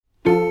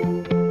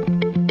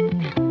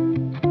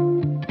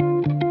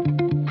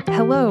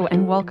Hello,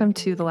 and welcome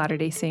to the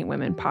Latter-day Saint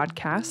Women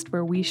podcast,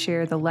 where we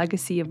share the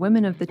legacy of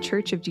women of the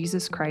Church of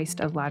Jesus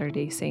Christ of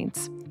Latter-day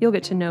Saints. You'll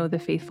get to know the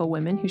faithful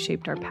women who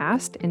shaped our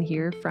past and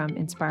hear from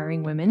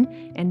inspiring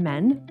women and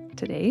men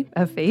today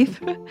of faith.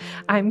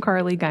 I'm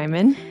Carly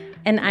Guyman.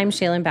 And I'm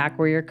Shaylin Back.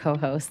 We're your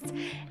co-hosts.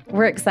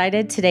 We're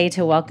excited today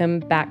to welcome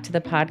back to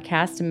the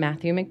podcast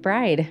Matthew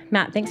McBride.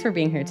 Matt, thanks for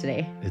being here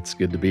today. It's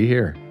good to be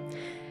here.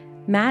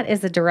 Matt is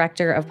the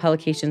director of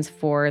publications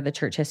for the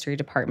Church History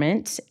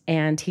Department,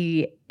 and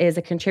he is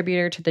a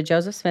contributor to the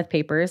Joseph Smith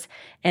Papers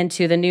and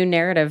to the new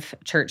narrative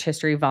church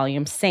history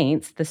volume,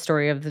 Saints, the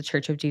story of the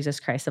Church of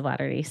Jesus Christ of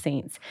Latter-day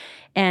Saints.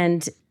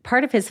 And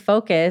part of his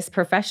focus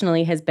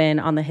professionally has been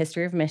on the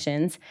history of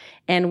missions,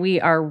 and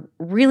we are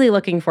really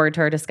looking forward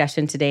to our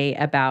discussion today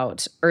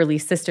about early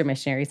sister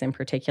missionaries in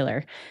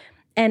particular.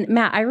 And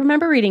Matt, I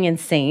remember reading in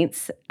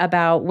Saints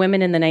about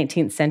women in the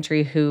 19th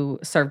century who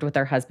served with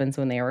their husbands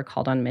when they were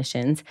called on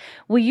missions.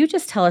 Will you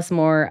just tell us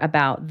more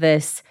about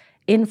this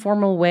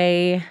informal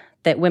way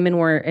that women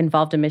were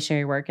involved in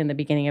missionary work in the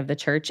beginning of the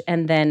church,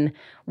 and then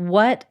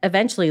what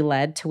eventually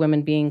led to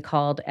women being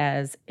called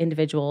as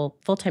individual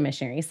full-time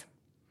missionaries?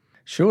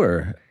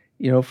 Sure.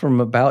 From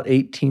about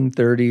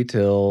 1830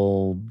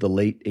 till the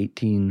late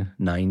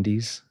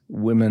 1890s,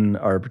 women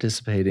are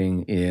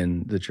participating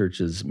in the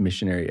church's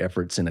missionary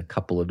efforts in a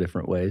couple of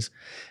different ways.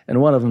 And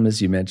one of them,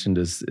 as you mentioned,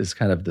 is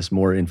kind of this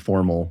more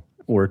informal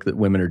work that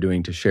women are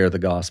doing to share the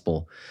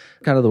gospel,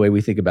 kind of the way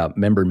we think about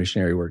member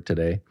missionary work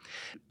today,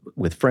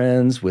 with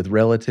friends, with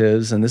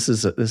relatives. And this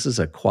is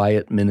a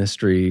quiet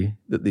ministry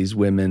that these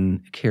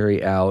women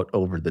carry out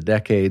over the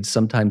decades,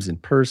 sometimes in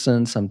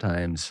person,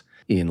 sometimes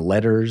in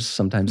letters.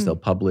 Sometimes they'll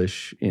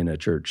publish in a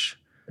church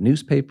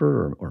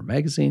newspaper or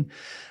magazine.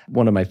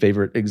 One of my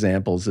favorite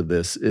examples of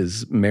this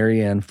is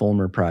Mary Ann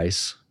Fulmer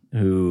Price,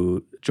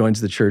 who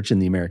joins the church in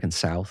the American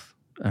South.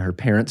 Her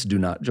parents do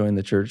not join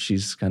the church.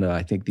 She's kind of,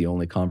 I think, the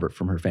only convert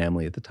from her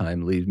family at the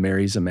time.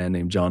 Marries a man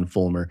named John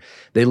Fulmer.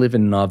 They live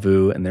in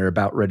Nauvoo, and they're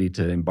about ready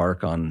to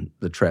embark on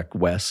the trek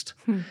west.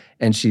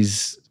 And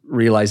she's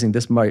realizing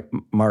this might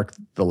mark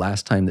the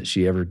last time that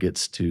she ever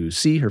gets to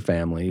see her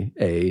family,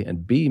 A,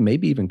 and B,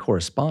 maybe even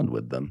correspond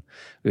with them,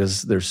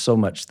 because there's so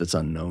much that's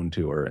unknown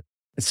to her.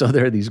 And so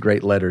there are these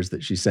great letters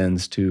that she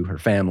sends to her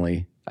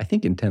family, I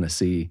think in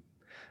Tennessee,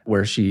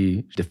 where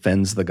she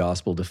defends the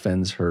gospel,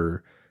 defends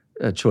her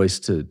choice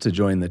to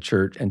join the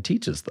church, and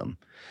teaches them.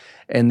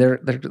 And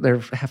there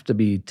have to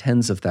be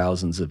tens of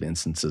thousands of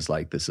instances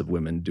like this of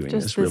women doing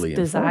just this really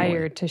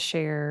desire informally. to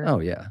share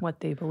what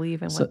they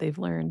believe and what they've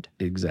learned.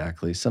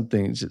 Exactly.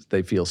 Something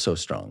they feel so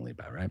strongly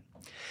about, right?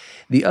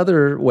 The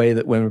other way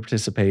that women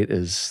participate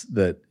is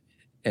that,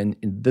 and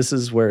this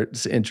is where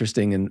it's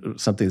interesting and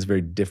something that's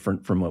very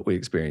different from what we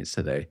experience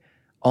today.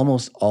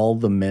 Almost all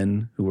the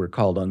men who were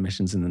called on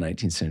missions in the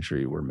 19th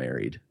century were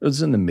married. It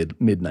was in the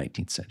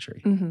mid-19th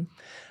century. Mm-hmm.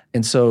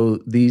 And so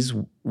these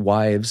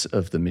wives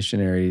of the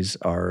missionaries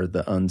are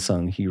the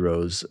unsung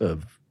heroes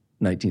of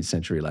 19th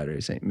century Latter-day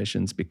Saint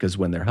missions, because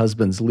when their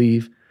husbands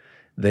leave,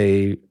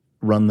 they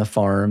run the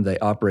farm, they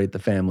operate the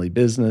family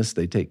business,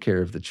 they take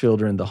care of the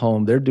children, the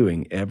home. They're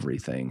doing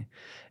everything.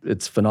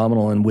 It's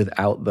phenomenal, and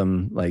without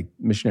them,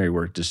 missionary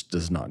work just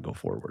does not go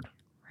forward.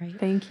 Right.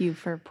 Thank you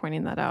for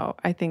pointing that out.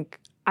 I think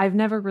I've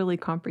never really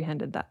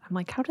comprehended that. I'm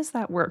like, how does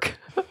that work?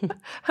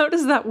 How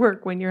does that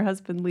work when your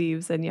husband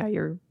leaves and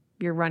you're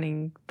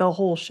running the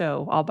whole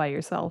show all by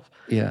yourself?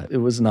 Yeah, it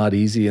was not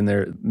easy, and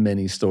there are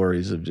many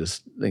stories of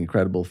just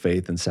incredible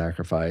faith and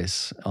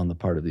sacrifice on the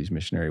part of these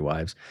missionary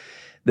wives.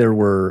 There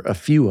were a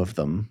few of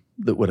them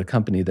that would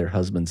accompany their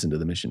husbands into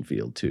the mission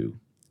field too.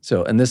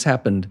 And this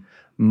happened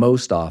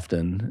most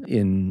often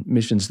in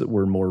missions that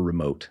were more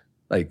remote,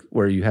 like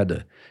where you had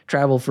to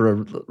travel for a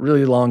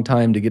really long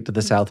time to get to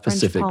the South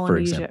Pacific, for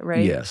example.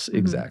 Right? Yes,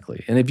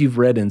 exactly. And if you've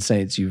read in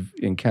Saints, you've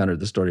encountered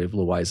the story of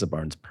Louisa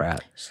Barnes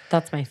Pratt.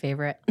 That's my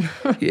favorite.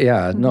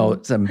 Yeah, no,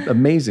 it's an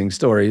amazing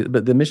story.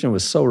 But the mission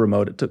was so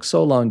remote. It took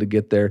so long to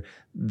get there.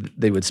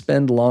 They would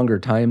spend longer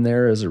time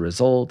there as a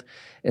result.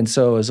 And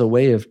so as a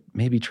way of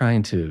maybe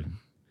trying to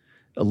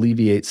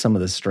alleviate some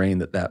of the strain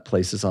that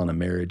places on a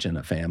marriage and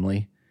a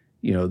family,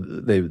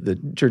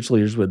 the church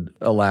leaders would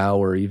allow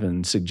or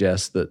even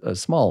suggest that a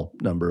small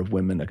number of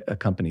women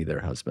accompany their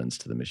husbands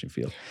to the mission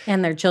field.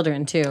 And their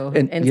children, too,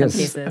 in some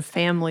cases. A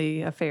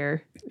family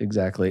affair.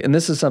 Exactly. And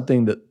this is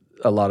something that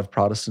a lot of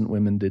Protestant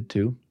women did,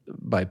 too,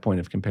 by point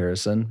of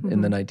comparison.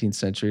 In the 19th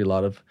century, a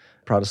lot of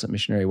Protestant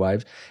missionary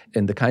wives.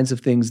 And the kinds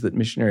of things that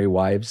missionary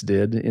wives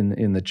did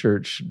in the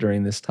church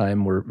during this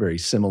time were very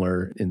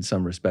similar in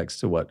some respects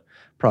to what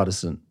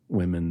Protestant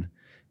women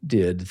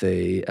did.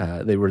 They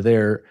were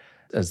there,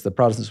 as the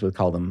Protestants would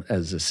call them,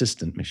 as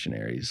assistant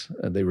missionaries.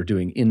 They were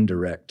doing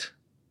indirect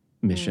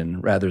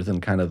mission rather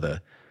than kind of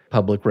the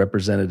public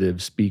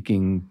representative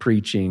speaking,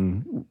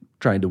 preaching,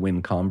 trying to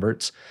win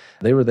converts.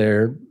 They were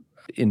there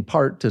in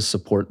part to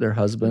support their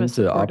husband,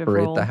 to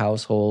operate the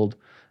household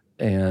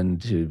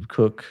and to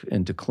cook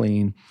and to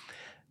clean.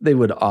 They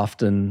would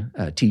often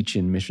teach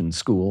in mission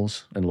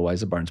schools, and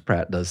Louisa Barnes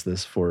Pratt does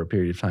this for a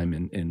period of time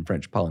in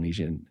French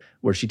Polynesia,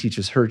 where she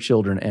teaches her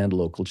children and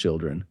local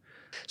children.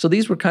 So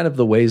these were kind of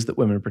the ways that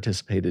women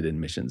participated in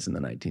missions in the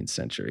 19th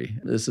century.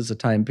 This is a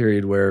time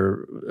period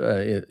where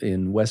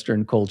in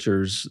Western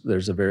cultures,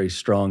 there's a very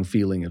strong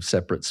feeling of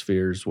separate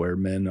spheres where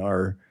men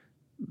are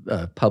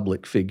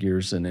public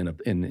figures and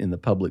in the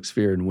public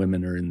sphere, and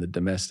women are in the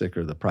domestic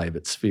or the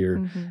private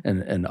sphere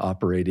and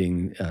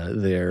operating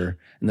there,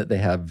 and that they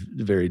have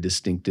very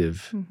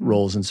distinctive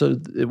roles. And so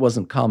it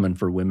wasn't common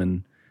for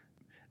women,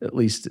 at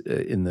least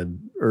in the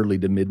early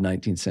to mid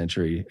 19th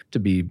century, to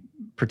be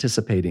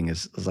participating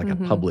as like a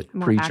public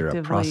more preacher, actively,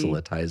 a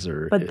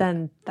proselytizer. But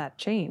then that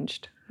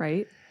changed,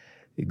 right?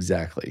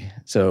 Exactly.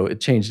 So it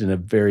changed in a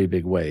very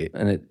big way.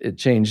 And it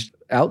changed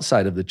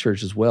outside of the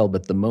church as well.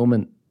 But the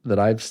moment that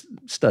I've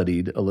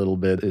studied a little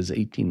bit is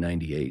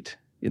 1898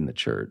 in the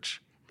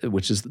church,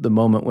 which is the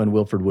moment when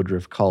Wilford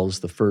Woodruff calls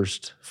the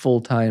first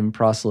full-time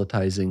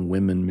proselytizing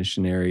women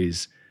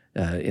missionaries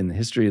in the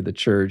history of the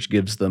church,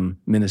 gives them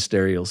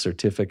ministerial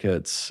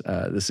certificates.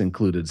 This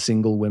included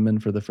single women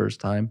for the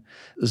first time.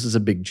 This is a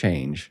big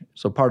change.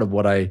 So part of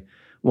what I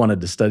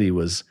wanted to study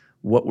was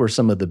what were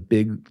some of the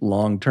big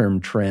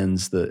long-term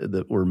trends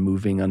that were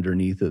moving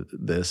underneath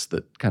this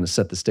that kind of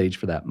set the stage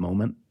for that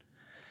moment.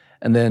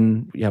 And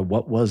then,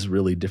 what was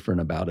really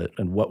different about it,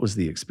 and what was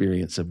the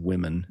experience of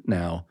women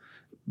now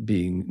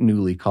being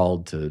newly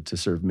called to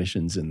serve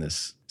missions in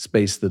this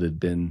space that had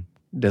been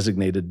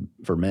designated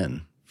for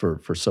men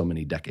for so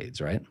many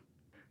decades, right?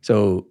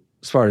 So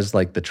as far as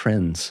like the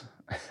trends,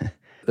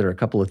 there are a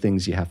couple of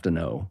things you have to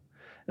know.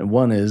 And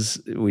one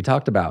is, we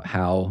talked about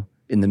how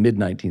in the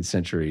mid-19th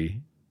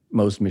century,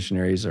 most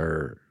missionaries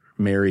are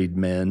married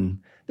men.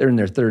 They're in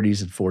their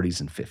 30s and 40s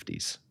and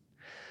 50s.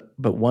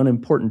 But one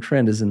important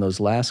trend is in those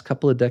last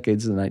couple of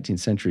decades of the 19th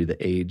century,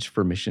 the age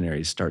for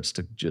missionaries starts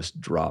to just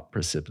drop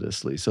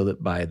precipitously, so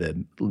that by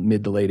the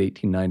mid to late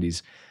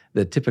 1890s,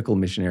 the typical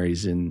missionary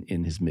is in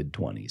his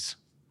mid-20s.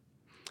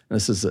 And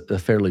this is a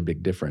fairly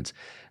big difference.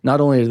 Not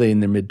only are they in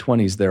their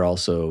mid-20s, they're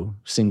also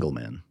single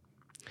men.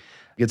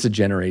 It's a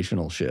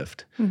generational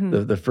shift.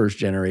 The first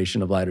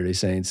generation of Latter-day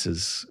Saints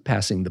is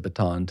passing the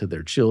baton to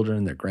their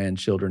children, their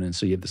grandchildren, and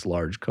so you have this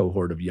large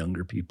cohort of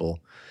younger people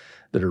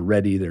that are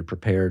ready, they're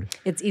prepared.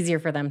 It's easier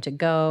for them to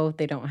go.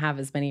 They don't have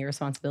as many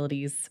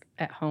responsibilities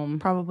at home.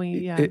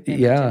 Probably,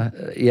 yeah.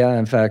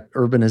 In fact,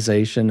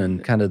 urbanization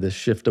and kind of the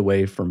shift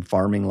away from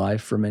farming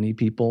life for many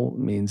people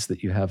means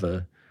that you have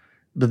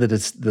that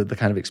it's the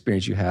kind of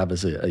experience you have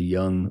as a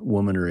young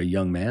woman or a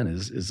young man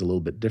is a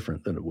little bit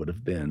different than it would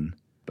have been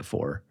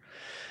before.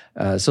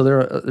 So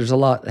there's a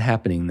lot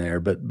happening there,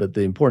 but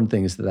the important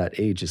thing is that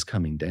age is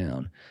coming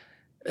down.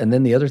 And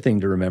then the other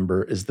thing to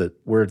remember is that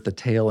we're at the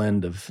tail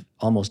end of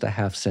almost a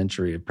half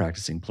century of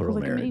practicing plural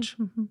marriage.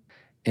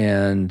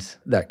 And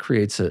that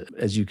creates,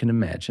 as you can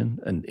imagine,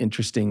 an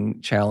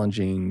interesting,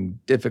 challenging,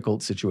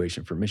 difficult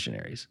situation for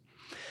missionaries,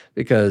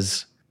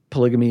 because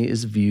polygamy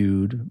is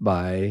viewed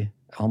by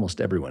almost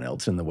everyone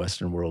else in the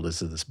Western world as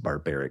this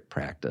barbaric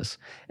practice.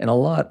 And a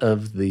lot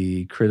of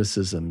the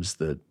criticisms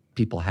that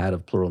people had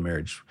of plural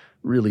marriage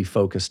really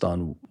focused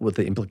on what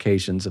the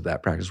implications of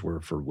that practice were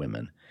for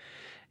women.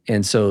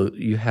 And so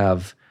you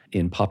have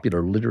in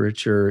popular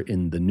literature,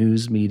 in the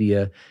news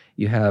media,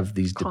 you have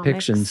these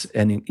depictions.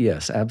 And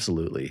yes,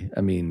 absolutely.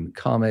 I mean,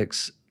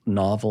 comics,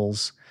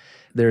 novels,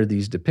 there are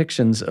these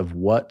depictions of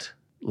what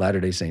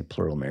Latter-day Saint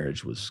plural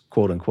marriage was,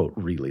 quote unquote,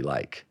 really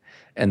like.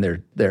 And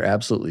they're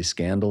absolutely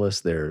scandalous.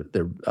 They're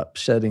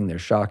upsetting. They're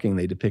shocking.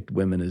 They depict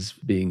women as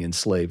being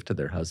enslaved to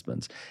their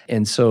husbands.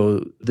 And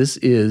so this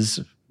is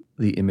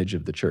the image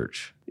of the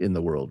church in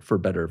the world, for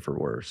better or for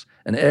worse.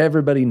 And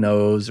everybody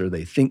knows, or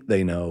they think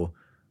they know,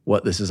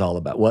 what this is all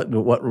about, what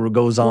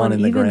goes on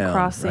in the ground. Even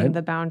crossing right?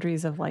 the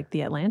boundaries of like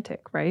the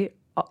Atlantic, right?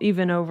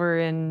 Even over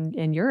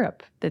in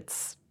Europe,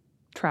 that's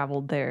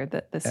traveled there,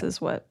 that this is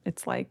what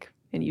it's like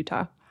in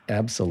Utah.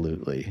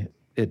 Absolutely.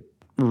 It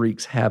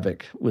wreaks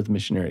havoc with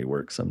missionary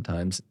work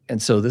sometimes.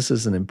 And so this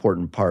is an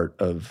important part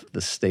of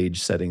the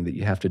stage setting that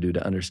you have to do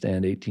to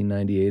understand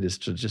 1898, is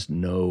to just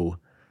know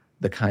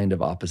the kind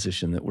of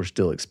opposition that we're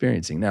still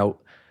experiencing. Now,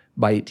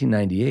 by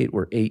 1898,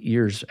 we're 8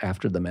 years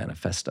after the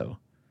manifesto.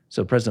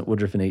 So President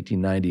Woodruff in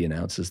 1890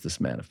 announces this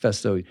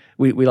manifesto.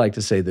 We like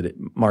to say that it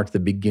marked the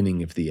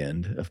beginning of the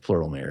end of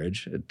plural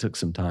marriage. It took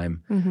some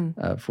time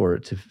for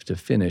it to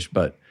finish,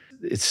 but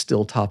it's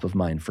still top of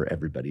mind for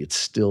everybody. It's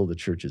still the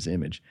church's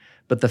image.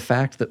 But the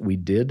fact that we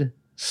did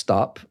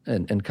stop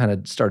and kind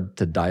of started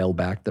to dial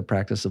back the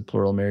practice of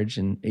plural marriage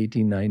in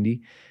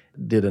 1890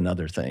 did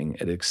another thing.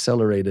 It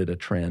accelerated a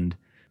trend,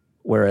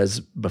 whereas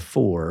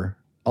before,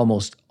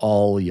 almost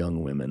all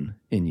young women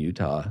in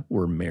Utah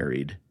were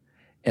married.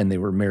 And they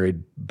were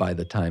married by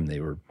the time they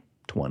were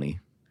 20.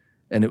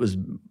 And it was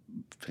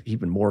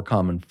even more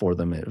common for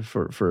them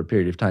for a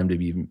period of time to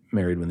be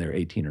married when they were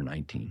 18 or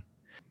 19.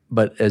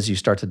 But as you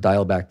start to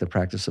dial back the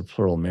practice of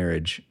plural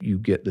marriage, you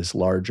get this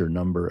larger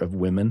number of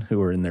women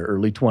who are in their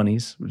early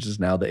 20s, which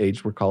is now the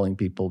age we're calling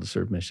people to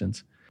serve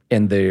missions,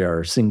 And they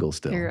are single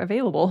still. They're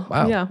available.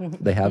 Wow. Yeah.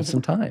 They have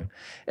some time.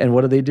 And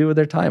what do they do with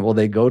their time? Well,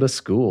 they go to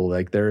school.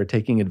 Like they're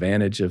taking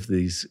advantage of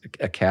these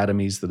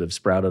academies that have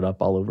sprouted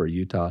up all over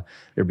Utah.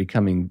 They're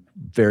becoming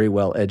very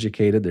well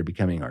educated. They're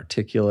becoming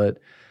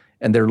articulate.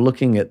 And they're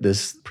looking at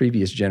this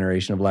previous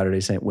generation of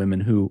Latter-day Saint women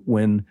who,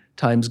 when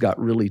times got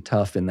really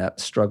tough in that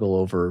struggle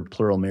over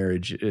plural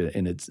marriage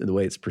and the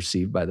way it's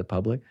perceived by the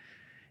public,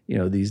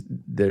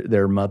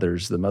 their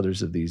mothers, the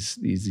mothers of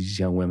these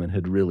young women,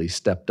 had really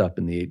stepped up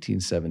in the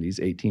 1870s,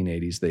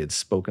 1880s. They had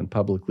spoken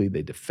publicly.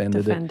 They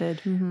defended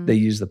it. Mm-hmm. They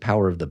used the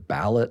power of the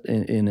ballot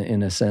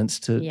in a sense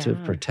to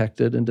protect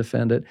it and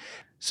defend it.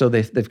 So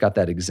they've got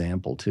that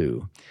example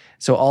too.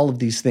 So all of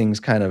these things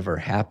kind of are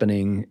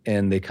happening,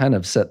 and they kind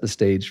of set the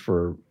stage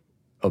for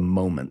a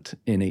moment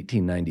in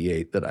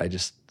 1898 that I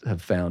just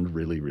have found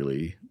really,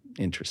 really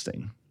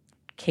interesting.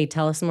 Okay,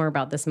 tell us more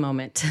about this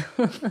moment.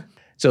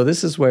 So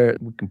this is where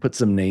we can put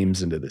some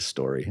names into this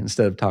story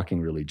instead of talking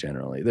really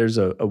generally. There's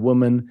a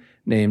woman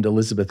named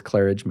Elizabeth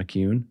Claridge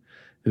McCune,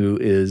 who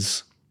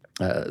is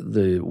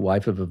the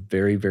wife of a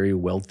very, very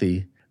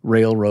wealthy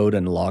railroad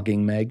and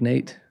logging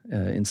magnate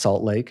in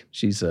Salt Lake.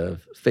 She's a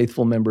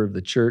faithful member of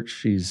the church.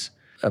 She's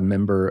a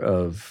member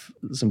of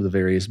some of the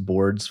various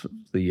boards,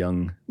 the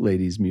Young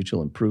Ladies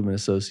Mutual Improvement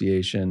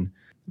Association,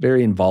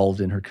 very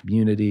involved in her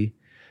community,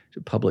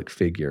 she's a public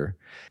figure.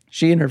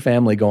 She and her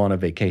family go on a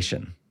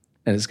vacation.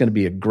 And it's going to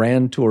be a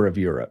grand tour of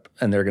Europe.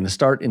 And they're going to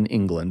start in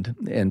England.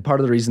 And part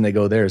of the reason they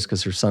go there is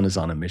because her son is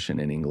on a mission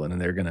in England,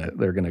 and they're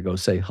going to go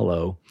say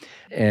hello.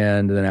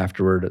 And then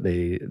afterward,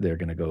 they're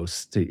going to go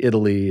to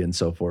Italy and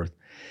so forth.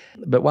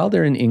 But while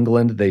they're in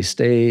England, they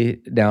stay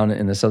down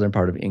in the southern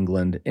part of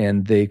England,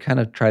 and they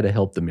kind of try to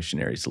help the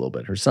missionaries a little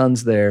bit. Her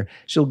son's there.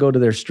 She'll go to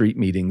their street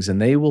meetings,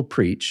 and they will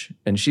preach,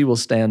 and she will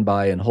stand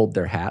by and hold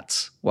their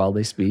hats while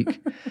they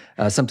speak.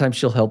 Sometimes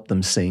she'll help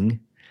them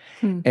sing.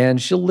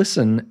 And she'll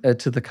listen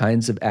to the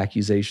kinds of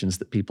accusations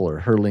that people are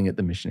hurling at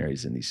the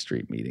missionaries in these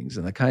street meetings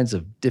and the kinds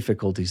of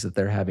difficulties that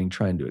they're having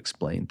trying to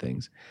explain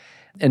things.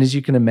 And as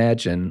you can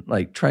imagine,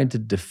 like trying to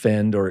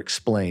defend or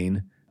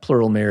explain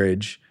plural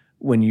marriage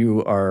when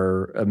you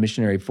are a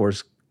missionary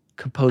force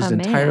composed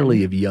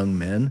entirely of young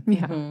men.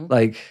 Yeah.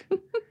 Like,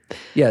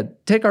 yeah,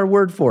 take our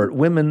word for it.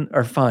 Women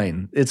are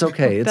fine. It's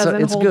okay. It's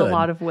hold good. a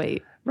lot of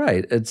weight.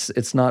 Right.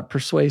 It's not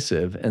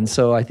persuasive. And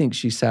so I think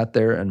she sat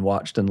there and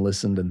watched and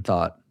listened and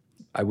thought,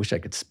 I wish I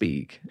could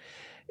speak.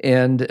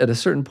 And at a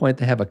certain point,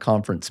 they have a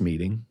conference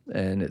meeting,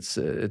 and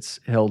it's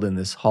held in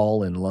this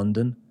hall in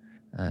London,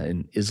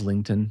 in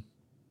Islington.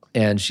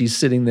 And she's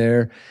sitting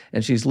there,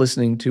 and she's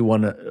listening to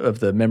one of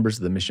the members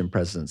of the mission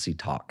presidency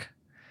talk.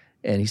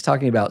 And he's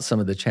talking about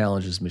some of the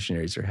challenges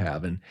missionaries are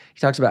having.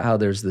 He talks about how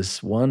there's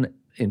this one,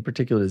 in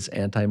particular, this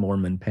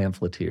anti-Mormon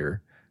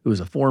pamphleteer who was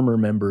a former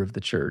member of the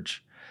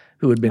church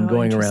who had been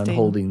going around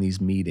holding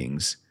these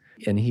meetings.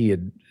 And he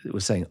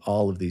was saying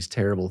all of these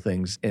terrible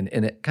things. And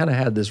it kind of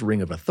had this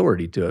ring of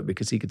authority to it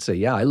because he could say,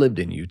 yeah, I lived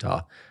in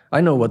Utah.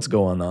 I know what's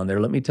going on there.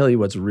 Let me tell you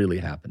what's really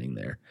happening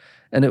there.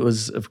 And it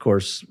was, of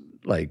course,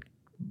 like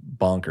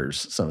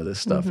bonkers, some of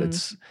this stuff. Mm-hmm.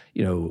 It's,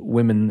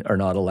 women are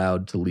not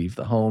allowed to leave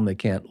the home. They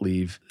can't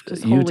leave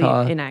just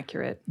Utah. Wholly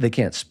inaccurate. They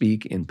can't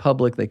speak in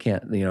public. They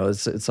can't,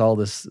 it's all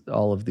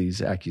of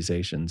these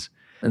accusations.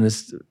 And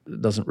this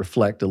doesn't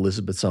reflect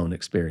Elizabeth's own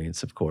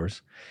experience, of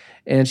course.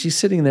 And she's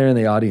sitting there in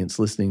the audience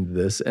listening to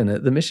this. And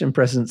the mission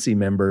presidency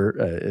member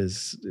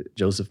is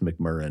Joseph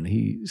McMurrin.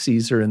 He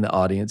sees her in the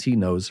audience. He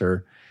knows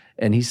her.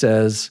 And he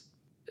says,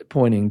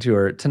 pointing to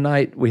her,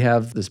 tonight we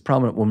have this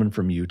prominent woman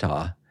from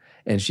Utah.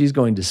 And she's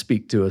going to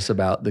speak to us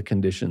about the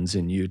conditions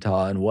in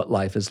Utah and what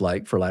life is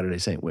like for Latter-day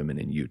Saint women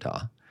in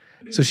Utah.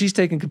 So she's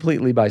taken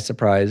completely by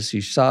surprise.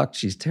 She's shocked.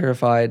 She's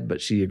terrified,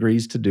 but she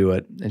agrees to do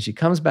it. And she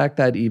comes back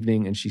that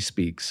evening and she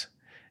speaks.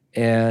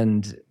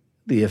 And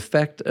the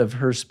effect of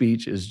her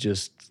speech is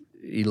just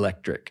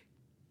electric.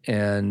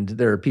 And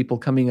there are people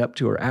coming up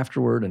to her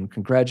afterward and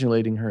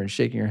congratulating her and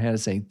shaking her hand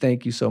and saying,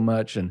 thank you so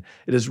much. And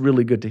it is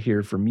really good to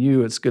hear from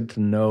you. It's good to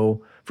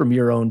know from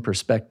your own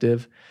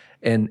perspective.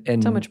 And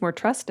so much more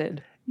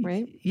trusted,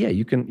 right? Yeah,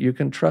 you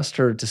can trust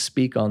her to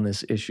speak on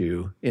this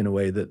issue in a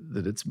way that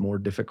it's more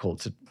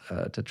difficult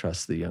to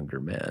trust the younger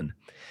men.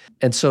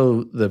 And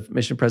so the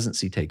mission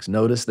presidency takes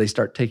notice. They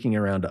start taking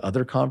her around to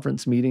other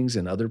conference meetings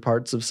in other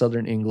parts of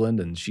southern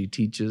England, and she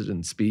teaches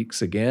and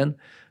speaks again,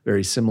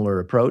 very similar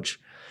approach.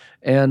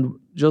 And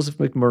Joseph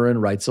McMurrin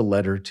writes a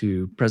letter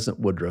to President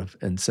Woodruff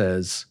and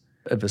says,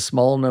 if a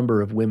small number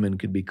of women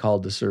could be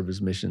called to serve as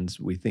missions,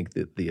 we think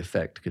that the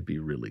effect could be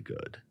really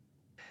good.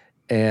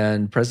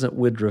 And President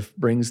Woodruff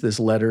brings this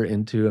letter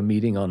into a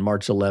meeting on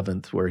March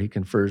 11th where he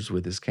confers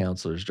with his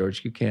counselors,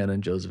 George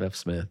Buchanan, Joseph F.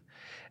 Smith,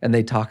 and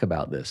they talk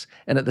about this.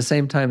 And at the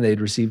same time, they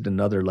had received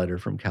another letter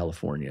from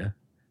California,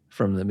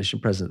 from the mission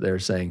president there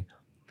saying,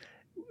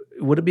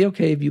 would it be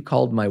okay if you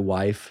called my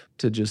wife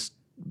to just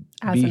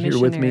be here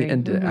with me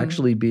and to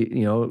actually be,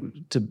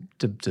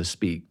 to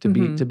speak,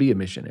 to be a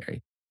missionary?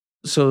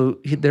 So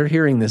they're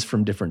hearing this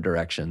from different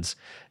directions,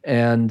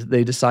 and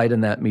they decide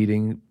in that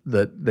meeting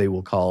that they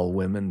will call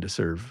women to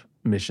serve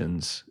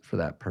missions for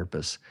that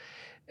purpose.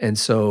 And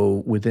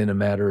so within a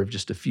matter of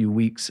just a few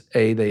weeks,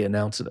 A, they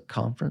announce it at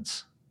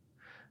conference.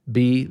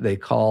 B, they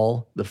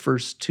call the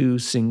first 2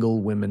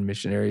 single women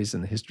missionaries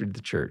in the history of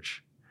the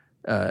church.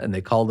 And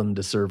they call them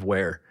to serve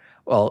where?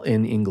 Well,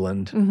 in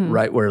England,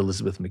 right where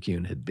Elizabeth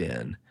McCune had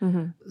been.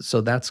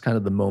 So that's kind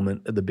of the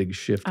moment of the big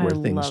shift where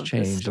things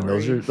change. And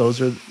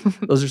those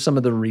are some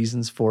of the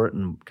reasons for it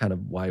and kind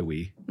of why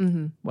we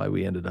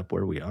ended up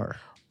where we are.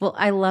 Well,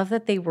 I love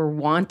that they were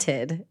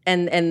wanted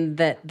and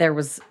that there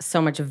was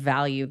so much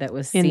value that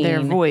was seen in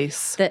their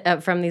voice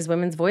from these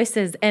women's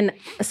voices. And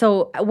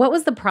so what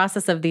was the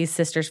process of these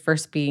sisters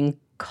first being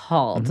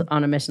called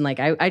on a mission? Like,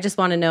 I just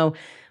want to know,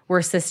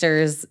 were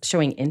sisters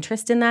showing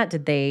interest in that?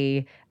 Did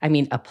they,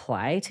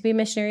 apply to be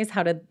missionaries?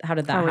 How did that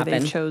happen? How were they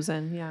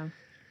chosen? Yeah.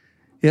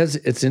 Yes,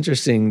 it's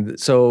interesting.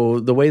 So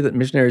the way that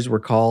missionaries were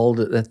called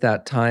at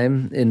that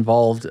time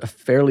involved a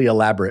fairly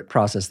elaborate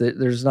process.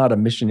 There's not a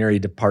missionary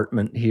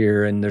department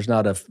here, and there's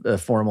not a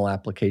formal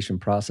application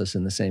process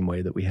in the same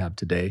way that we have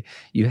today.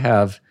 You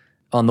have,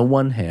 on the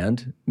one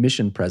hand,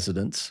 mission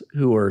presidents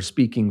who are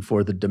speaking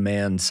for the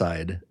demand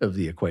side of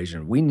the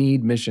equation. We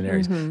need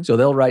missionaries. So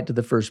they'll write to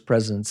the first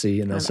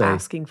presidency and they'll say,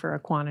 asking for a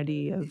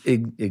quantity of...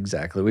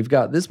 Exactly. We've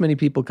got this many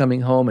people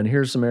coming home, and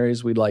here's some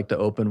areas we'd like to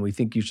open. We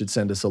think you should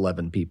send us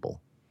 11 people.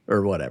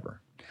 Or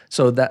whatever.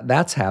 So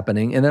that's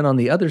happening. And then on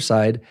the other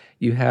side,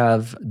 you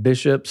have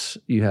bishops,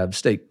 you have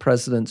stake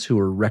presidents who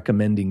are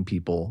recommending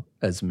people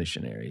as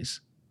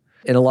missionaries.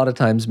 And a lot of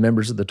times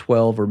members of the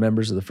 12 or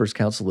members of the First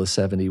Council of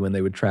 70, when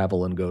they would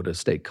travel and go to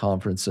stake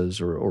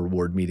conferences or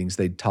ward meetings,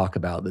 they'd talk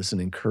about this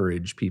and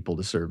encourage people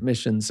to serve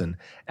missions and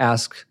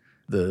ask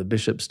the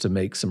bishops to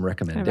make some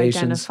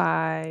recommendations. Kind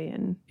of identify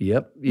and...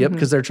 Yep,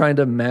 because they're trying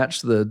to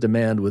match the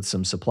demand with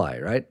some supply,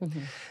 right?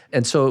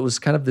 And so it was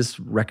kind of this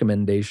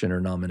recommendation or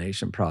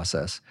nomination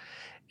process.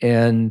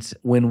 And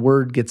when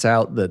word gets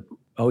out that,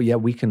 oh yeah,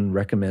 we can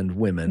recommend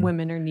women.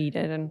 Women are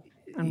needed and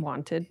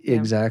unwanted.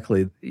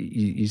 Exactly.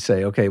 You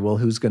say, okay, well,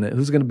 who's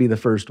gonna be the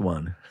first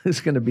one? Who's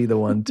gonna be the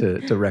one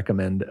to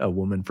recommend a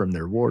woman from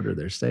their ward or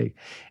their stake?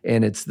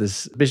 And it's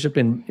this bishop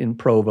in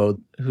Provo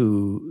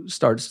who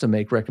starts to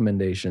make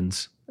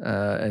recommendations,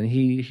 and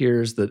he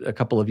hears that a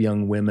couple of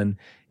young women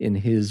in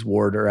his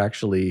ward are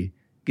actually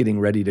getting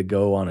ready to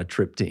go on a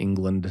trip to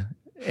England.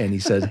 And he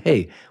says,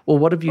 hey, well,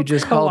 what if you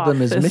just called them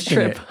as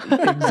missionaries?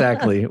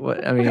 Exactly.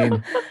 What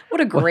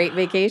a great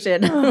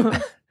vacation.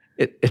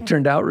 It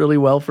turned out really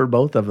well for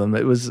both of them.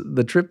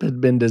 The trip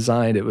had been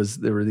designed.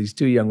 There were these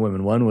 2 young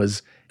women. One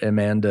was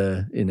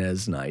Amanda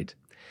Inez Knight,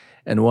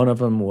 and one of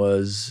them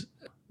was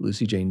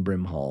Lucy Jane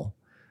Brimhall.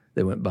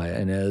 They went by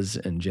Inez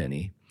and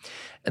Jenny,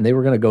 and they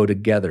were going to go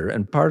together.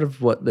 And part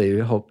of what they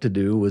hoped to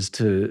do was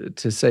to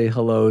say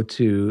hello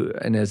to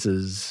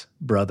Inez's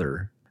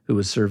brother, who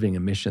was serving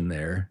a mission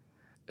there,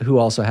 who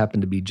also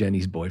happened to be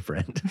Jenny's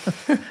boyfriend.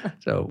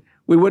 So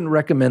we wouldn't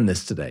recommend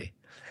this today.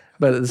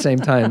 But at the same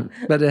time,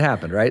 but it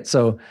happened, right?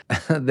 So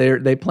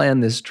they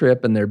planned this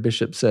trip, and their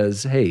bishop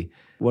says, hey,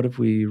 what if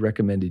we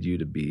recommended you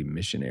to be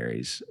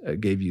missionaries,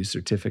 gave you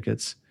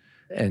certificates,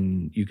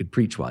 and you could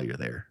preach while you're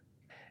there?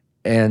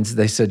 And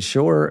they said,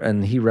 sure,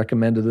 and he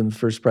recommended them the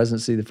first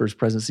presidency. The first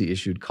presidency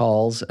issued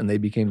calls, and they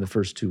became the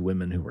first 2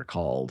 women who were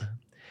called.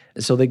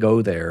 So they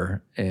go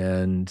there,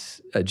 and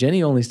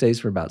Jenny only stays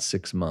for about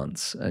 6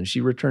 months, and she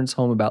returns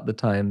home about the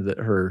time that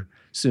her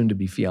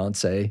soon-to-be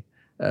fiancé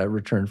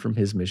returned from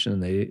his mission,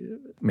 and they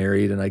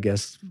married and I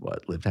guess,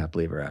 lived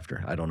happily ever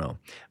after. I don't know.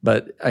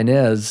 But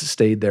Inez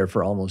stayed there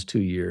for almost 2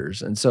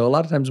 years. And so a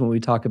lot of times when we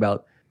talk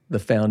about the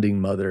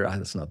founding mother,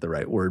 that's not the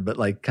right word, but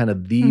like kind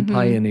of the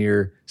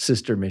pioneer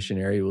sister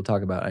missionary, we'll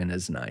talk about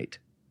Inez Knight.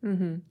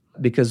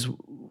 Because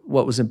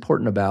what was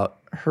important about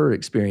her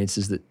experience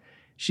is that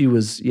she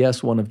was,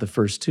 yes, one of the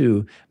first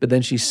 2, but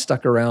then she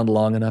stuck around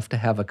long enough to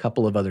have a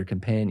couple of other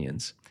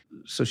companions.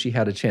 So she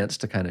had a chance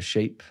to kind of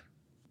shape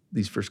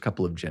these first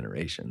couple of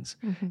generations,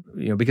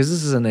 because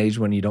this is an age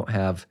when you don't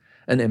have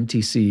an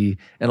MTC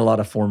and a lot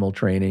of formal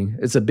training.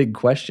 It's a big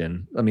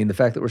question. I mean, the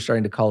fact that we're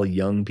starting to call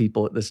young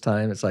people at this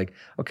time, it's like,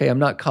 okay, I'm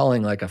not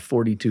calling like a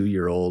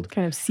 42-year-old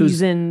kind of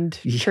seasoned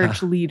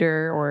church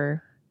leader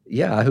or...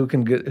 Yeah,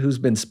 who's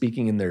been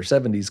speaking in their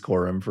 70s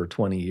quorum for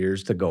 20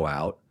 years to go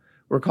out.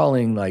 We're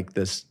calling like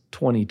this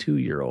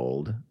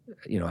 22-year-old,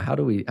 how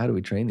do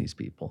we train these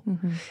people?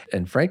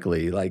 And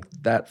frankly, like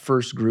that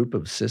first group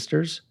of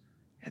sisters,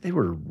 they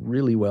were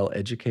really well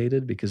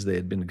educated because they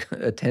had been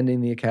attending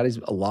the academies,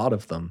 a lot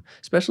of them,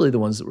 especially the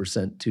ones that were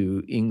sent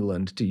to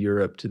England, to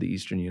Europe, to the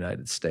Eastern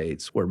United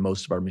States, where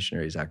most of our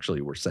missionaries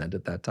actually were sent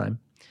at that time.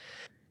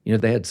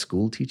 They had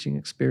school teaching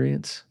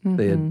experience.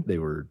 They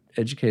were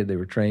educated, they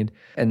were trained.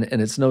 And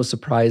it's no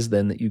surprise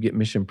then that you get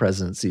mission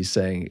presidencies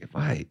saying,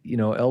 why,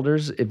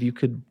 elders, if you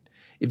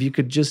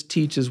could just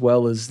teach as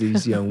well as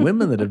these young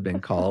women that have been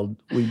called,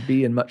 we'd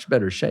be in much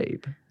better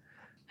shape.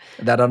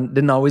 That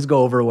didn't always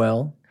go over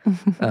well.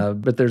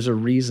 But there's a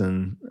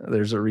reason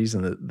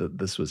that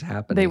this was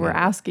happening. They were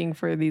asking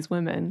for these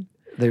women.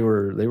 They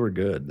were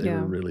good. They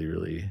were really,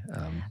 really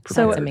prepared.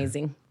 So that's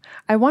amazing.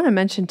 I want to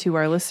mention to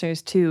our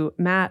listeners too,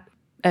 Matt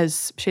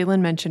as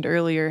Shaylin mentioned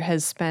earlier,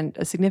 has spent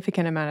a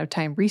significant amount of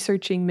time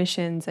researching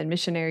missions and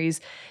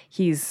missionaries.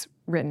 He's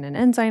written an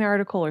Ensign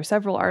article or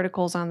several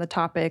articles on the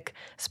topic,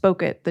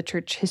 spoke at the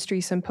Church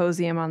History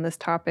Symposium on this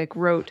topic,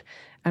 wrote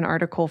an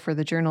article for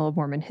the Journal of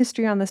Mormon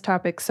History on this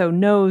topic, so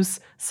knows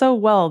so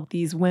well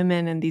these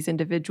women and these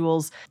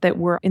individuals that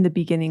were in the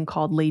beginning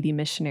called lady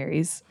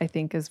missionaries, I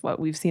think is what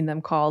we've seen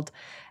them called.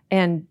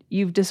 And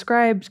you've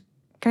described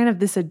kind of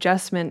this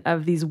adjustment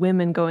of these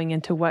women going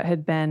into what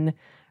had been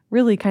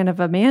really kind of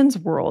a man's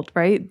world,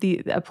 right?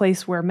 A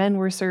place where men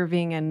were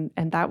serving, and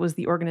that was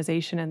the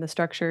organization and the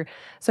structure.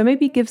 So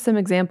maybe give some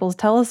examples.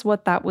 Tell us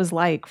what that was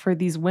like for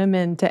these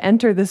women to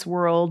enter this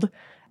world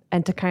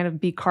and to kind of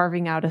be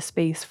carving out a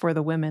space for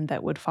the women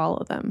that would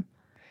follow them.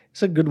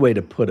 It's a good way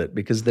to put it,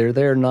 because they're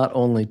there not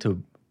only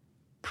to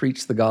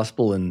preach the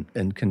gospel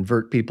and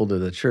convert people to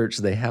the church.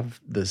 They have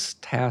this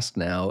task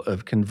now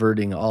of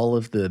converting all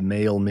of the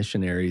male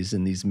missionaries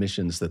in these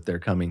missions that they're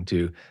coming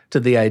to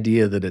the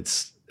idea that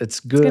it's good. It's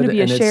going to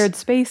be a shared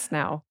space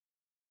now.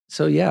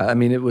 So yeah, I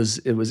mean, it was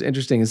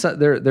interesting. It's not,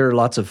 there are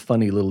lots of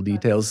funny little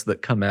details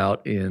that come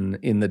out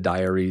in the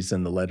diaries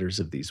and the letters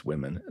of these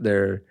women.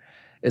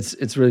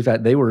 It's really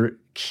fat. They were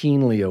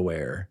keenly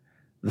aware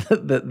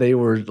that they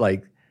were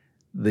like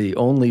the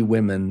only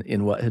women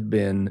in what had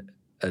been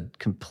a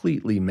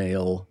completely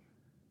male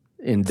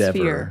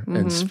endeavor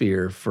and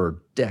sphere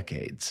for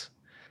decades.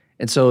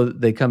 And so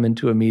they come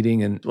into a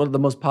meeting, and one of the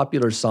most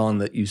popular song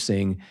that you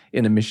sing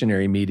in a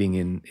missionary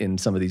meeting in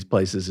some of these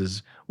places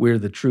is "We're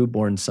the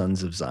True-Born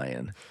Sons of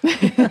Zion."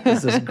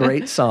 It's this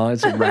great song.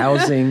 It's a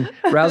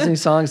rousing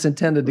song. It's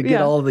intended to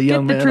get all of the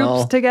young men the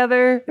troops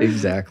together.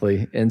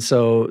 Exactly. And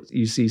so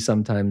you see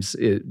sometimes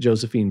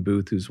Josephine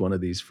Booth, who's one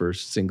of these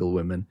first single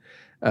women,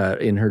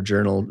 in her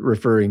journal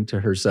referring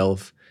to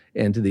herself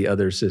and to the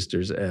other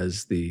sisters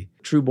as the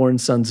true-born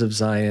sons of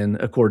Zion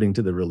according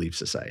to the Relief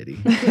Society,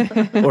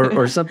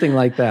 or something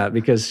like that,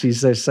 because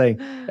she's just saying,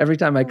 every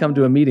time I come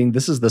to a meeting,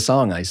 this is the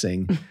song I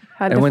sing.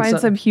 Had to find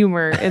some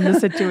humor in the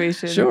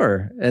situation.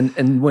 Sure.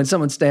 And when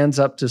someone stands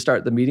up to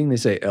start the meeting, they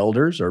say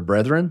elders or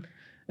brethren,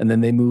 and then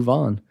they move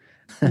on.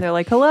 And they're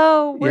like,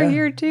 hello, we're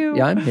here too.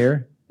 Yeah, I'm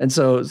here. And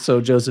so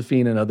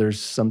Josephine and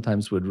others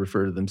sometimes would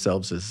refer to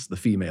themselves as the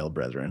female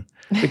brethren,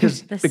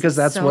 because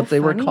that's so what they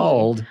were funny.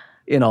 called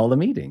in all the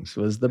meetings,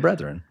 was the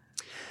brethren.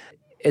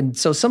 And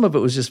so some of it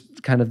was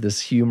just kind of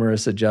this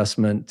humorous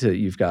adjustment to,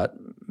 you've got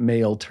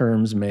male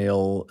terms,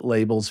 male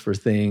labels for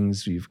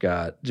things, you've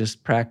got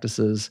just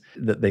practices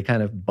that they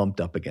kind of bumped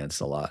up against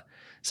a lot.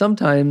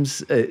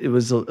 Sometimes it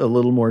was a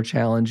little more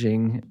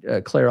challenging.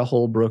 Clara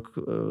Holbrook,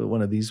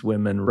 one of these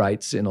women,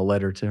 writes in a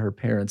letter to her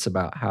parents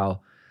about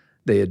how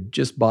they had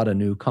just bought a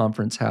new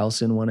conference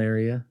house in one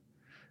area.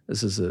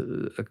 This is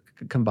a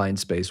combined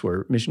space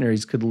where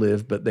missionaries could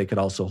live, but they could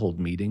also hold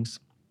meetings.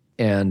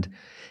 And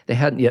they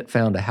hadn't yet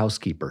found a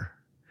housekeeper.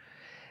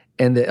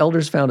 And the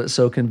elders found it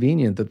so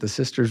convenient that the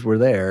sisters were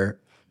there,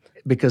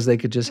 because they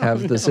could just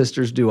have the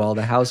sisters do all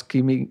the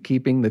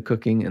housekeeping, the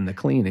cooking, and the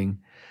cleaning.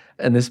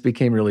 And this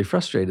became really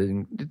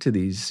frustrating to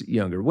these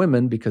younger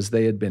women, because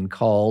they had been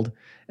called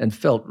and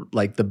felt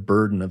like the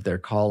burden of their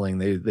calling.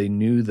 They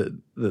knew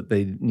that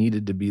they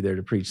needed to be there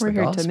to preach the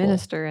gospel. We're here to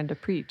minister and to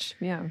preach,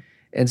 yeah.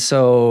 And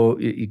so,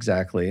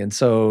 exactly. And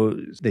so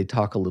they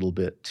talk a little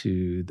bit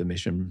to the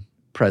mission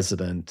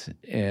president,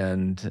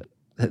 and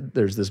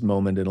there's this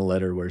moment in a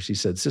letter where she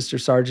said, Sister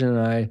Sargent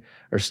and I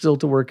are still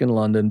to work in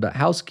London, but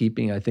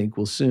housekeeping, I think,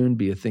 will soon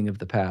be a thing of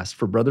the past.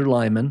 For Brother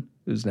Lyman,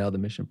 who's now the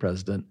mission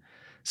president,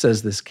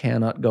 says this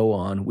cannot go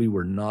on. We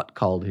were not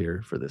called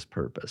here for this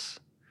purpose.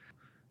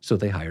 So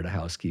they hired a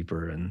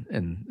housekeeper,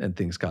 and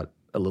things got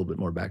a little bit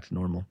more back to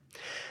normal.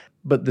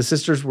 But the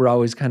sisters were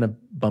always kind of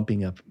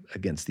bumping up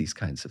against these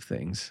kinds of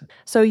things.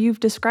 So you've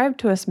described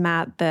to us,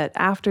 Matt, that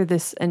after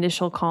this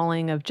initial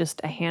calling of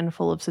just a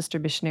handful of sister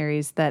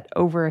missionaries, that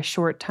over a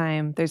short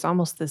time, there's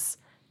almost this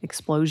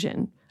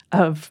explosion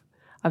of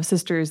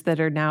sisters that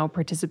are now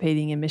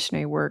participating in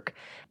missionary work.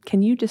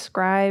 Can you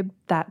describe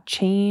that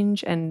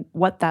change and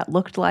what that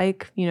looked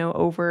like,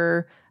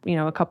 over,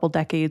 a couple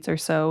decades or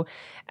so?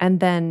 And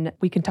then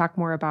we can talk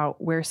more about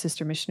where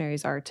sister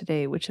missionaries are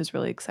today, which is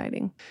really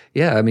exciting.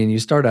 Yeah, I mean, you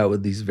start out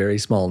with these very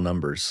small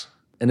numbers.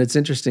 And it's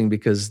interesting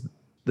because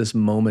this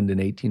moment in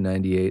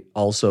 1898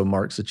 also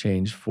marks a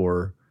change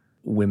for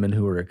women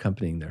who are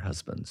accompanying their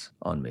husbands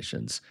on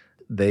missions.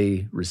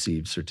 They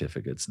receive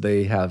certificates.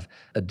 They have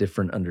a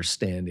different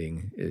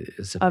understanding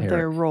as a of parent,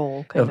 their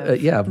role,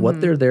 of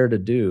what they're there to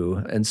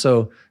do. And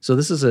so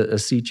this is a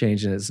sea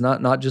change, and it's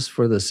not just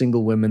for the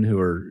single women who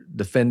are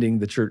defending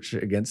the church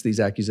against these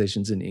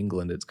accusations in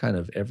England. It's kind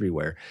of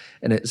everywhere,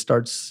 and it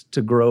starts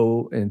to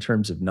grow in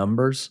terms of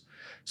numbers,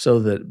 so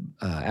that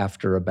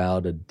after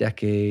about a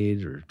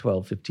decade or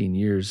 12, 15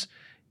 years,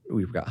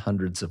 we've got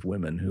hundreds of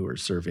women who are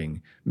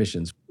serving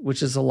missions,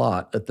 which is a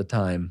lot at the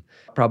time.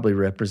 Probably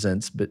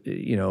represents,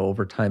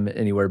 over time,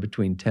 anywhere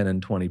between 10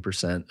 and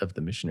 20% of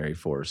the missionary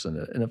force, and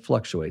it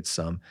fluctuates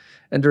some.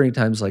 And during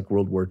times like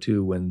World War II,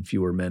 when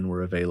fewer men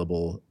were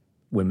available,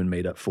 women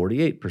made up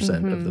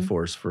 48% of the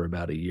force for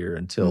about a year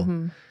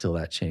until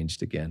that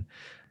changed again.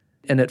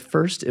 And at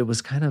first, it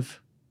was kind of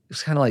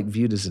like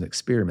viewed as an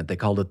experiment. They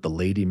called it the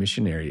Lady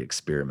Missionary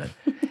Experiment.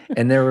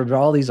 And there were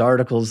all these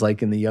articles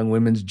like in the Young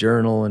Women's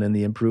Journal and in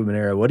the Improvement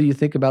Era. What do you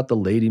think about the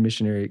Lady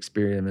Missionary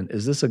Experiment?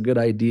 Is this a good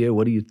idea?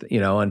 What do you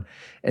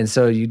and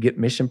so you get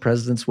mission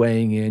presidents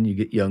weighing in, you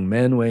get young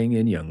men weighing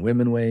in, young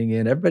women weighing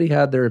in. Everybody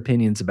had their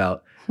opinions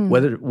about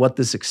what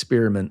this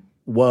experiment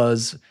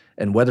was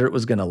and whether it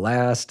was going to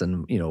last,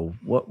 and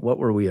what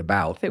were we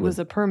about? If it was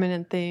a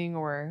permanent thing,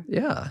 or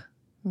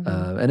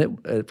and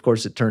of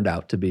course it turned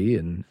out to be,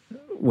 and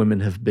women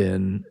have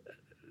been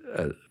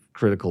a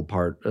critical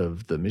part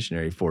of the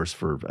missionary force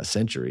for a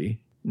century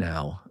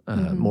now,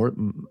 more,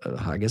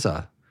 I guess,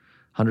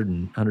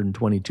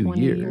 122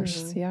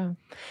 years. Yeah.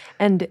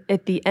 And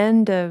at the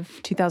end of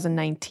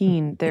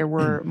 2019, there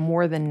were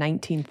more than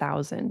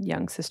 19,000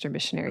 young sister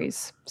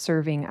missionaries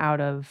serving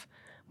out of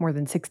more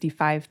than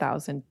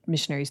 65,000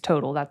 missionaries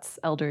total. That's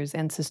elders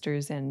and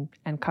sisters and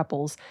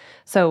couples.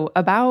 So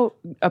about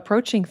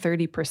approaching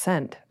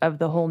 30% of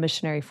the whole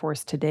missionary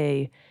force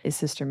today is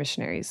sister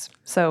missionaries.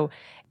 So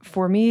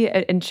for me,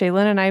 and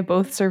Shaylin and I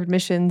both served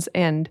missions,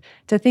 and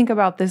to think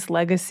about this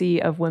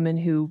legacy of women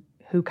who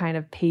kind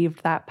of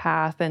paved that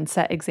path and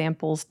set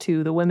examples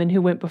to the women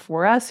who went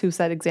before us, who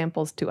set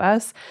examples to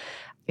us,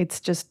 it's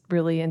just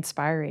really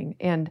inspiring.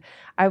 And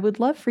I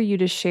would love for you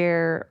to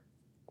share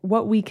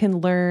what we can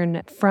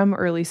learn from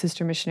early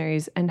sister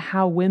missionaries and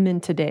how women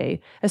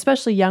today,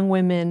 especially young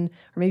women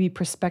or maybe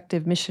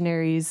prospective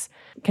missionaries,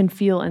 can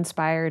feel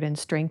inspired and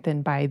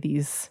strengthened by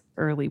these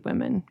early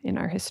women in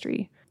our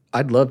history.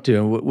 I'd love to.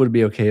 And would it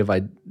be okay if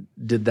I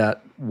did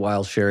that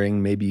while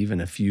sharing maybe even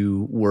a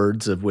few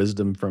words of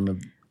wisdom from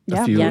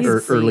a few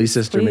early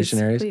sister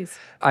missionaries? Please.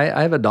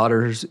 I have a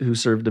daughter who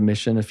served a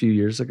mission a few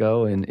years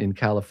ago in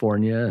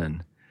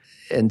California,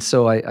 and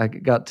so I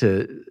got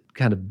to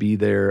kind of be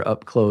there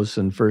up close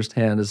and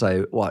firsthand as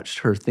I watched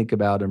her think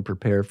about and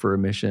prepare for a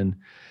mission.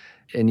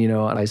 And,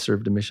 I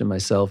served a mission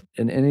myself.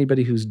 And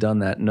anybody who's done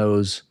that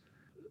knows,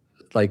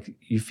 like,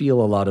 you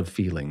feel a lot of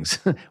feelings.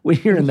 When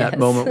you're in that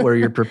moment where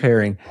you're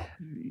preparing,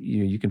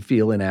 you can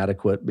feel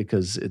inadequate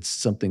because it's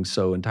something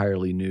so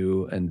entirely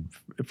new and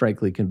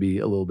frankly can be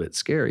a little bit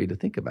scary to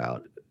think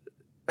about.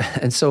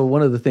 And so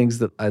one of the things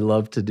that I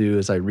love to do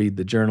as I read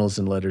the journals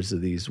and letters of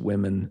these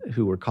women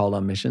who were called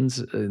on missions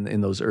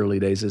in those early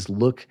days is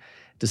look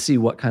to see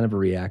what kind of a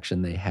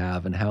reaction they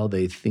have and how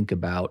they think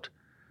about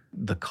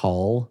the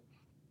call,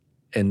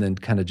 and then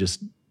kind of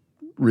just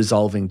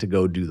resolving to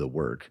go do the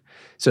work.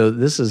 So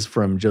this is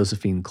from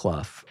Josephine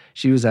Clough.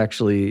 She was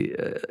actually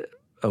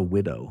a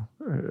widow.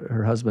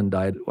 Her husband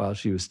died while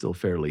she was still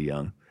fairly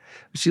young.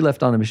 She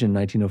left on a mission in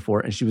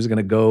 1904, and she was going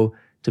to go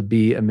to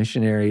be a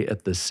missionary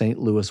at the St.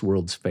 Louis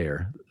World's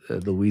Fair,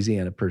 the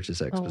Louisiana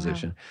Purchase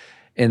Exposition. Oh,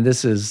 wow. And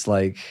this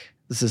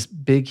is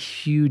big,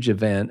 huge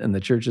event, and the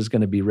church is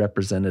going to be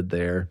represented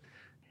there.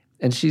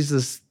 And she's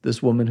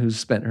this woman who's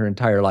spent her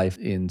entire life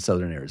in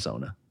southern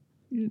Arizona.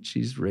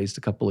 She's raised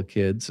a couple of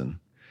kids, and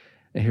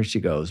here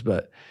she goes.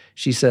 But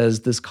she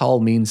says, this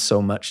call means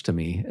so much to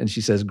me. And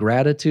she says,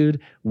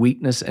 gratitude,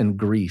 weakness, and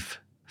grief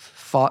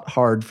fought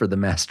hard for the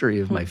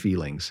mastery of my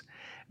feelings.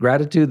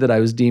 Gratitude that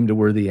I was deemed a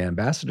worthy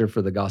ambassador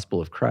for the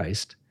gospel of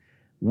Christ.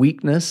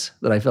 Weakness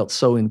that I felt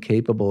so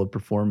incapable of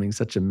performing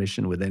such a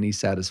mission with any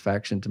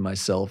satisfaction to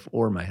myself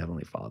or my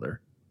Heavenly Father.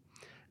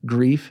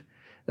 Grief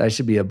that I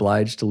should be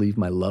obliged to leave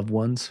my loved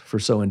ones for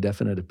so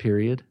indefinite a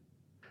period.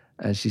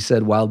 As she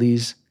said, while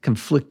these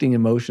conflicting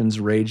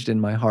emotions raged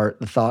in my heart,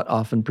 the thought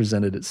often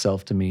presented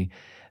itself to me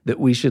that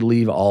we should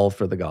leave all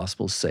for the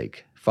gospel's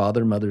sake.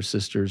 Father, mother,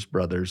 sisters,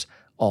 brothers,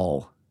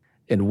 all.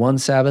 In one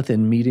Sabbath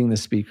in meeting, the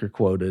speaker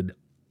quoted,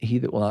 "He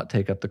that will not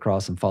take up the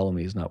cross and follow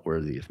me is not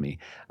worthy of me."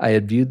 I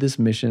had viewed this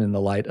mission in the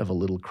light of a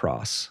little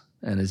cross,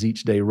 and as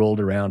each day rolled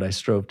around, I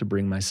strove to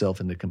bring myself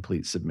into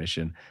complete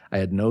submission. I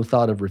had no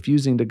thought of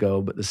refusing to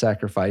go, but the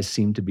sacrifice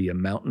seemed to be a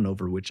mountain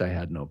over which I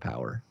had no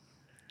power.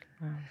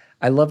 Wow.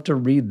 I love to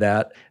read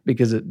that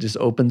because it just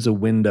opens a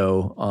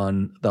window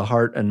on the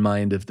heart and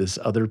mind of this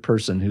other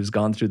person who's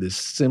gone through this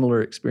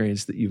similar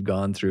experience that you've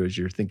gone through as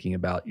you're thinking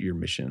about your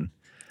mission.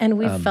 And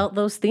we felt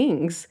those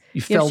things.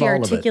 She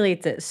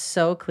articulates it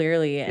so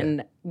clearly,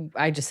 and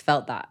I just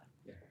felt that.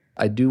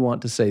 I do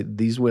want to say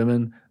these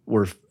women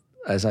were,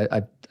 as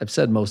I've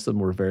said, most of them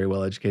were very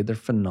well educated. They're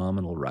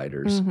phenomenal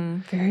writers. Mm-hmm.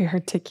 Very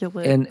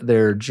articulate. And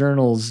their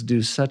journals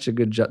do such a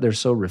good job. They're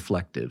so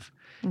reflective.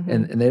 Mm-hmm.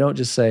 And they don't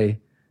just say,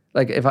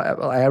 like if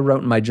I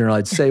wrote in my journal,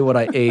 I'd say what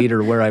I ate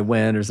or where I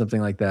went or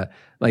something like that.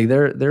 Like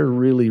they're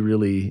really,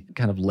 really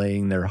kind of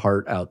laying their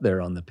heart out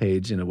there on the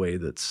page in a way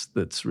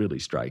that's really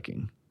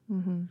striking.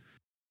 Mm-hmm.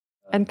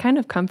 And kind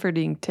of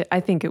comforting I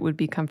think it would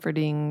be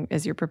comforting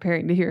as you're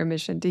preparing to hear a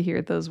mission to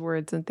hear those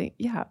words and think,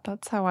 yeah,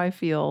 that's how I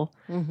feel.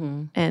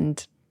 Mm-hmm.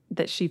 And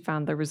that she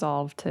found the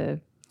resolve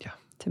to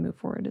move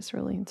forward is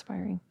really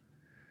inspiring.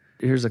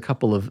 Here's a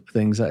couple of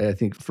things I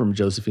think from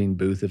Josephine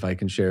Booth, if I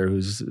can share,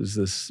 who's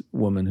this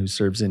woman who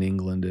serves in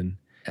England in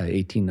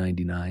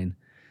 1899.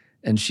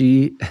 And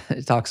she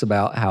talks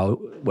about how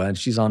when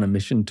she's on a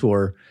mission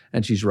tour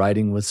and she's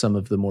riding with some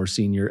of the more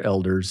senior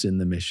elders in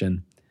the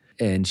mission,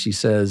 and she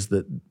says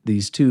that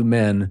these two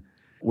men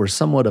were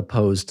somewhat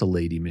opposed to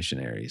lady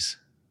missionaries,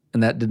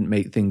 and that didn't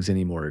make things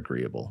any more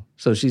agreeable.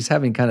 So she's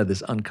having kind of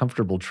this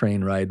uncomfortable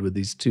train ride with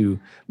these two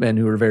men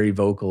who are very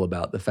vocal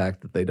about the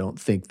fact that they don't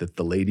think that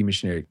the lady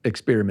missionary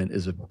experiment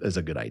is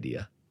a good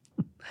idea.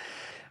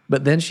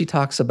 But then she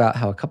talks about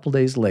how a couple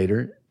days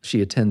later,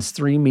 she attends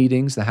 3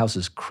 meetings. The house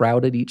is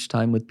crowded each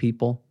time with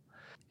people,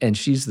 and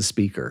she's the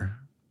speaker.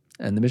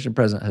 And the mission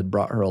president had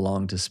brought her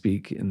along to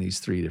speak in these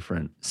 3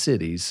 different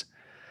cities,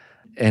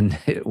 and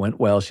it went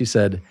well. She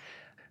said,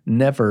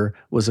 "Never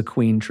was a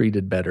queen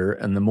treated better,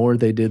 and the more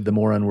they did, the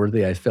more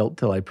unworthy I felt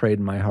till I prayed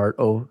in my heart,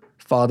 'Oh,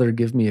 Father,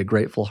 give me a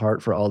grateful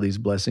heart for all these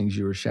blessings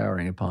you were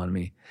showering upon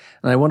me.'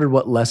 And I wondered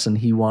what lesson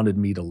he wanted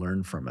me to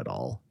learn from it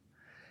all."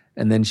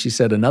 And then she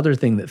said, "Another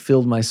thing that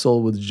filled my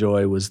soul with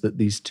joy was that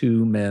these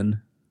 2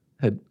 men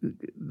had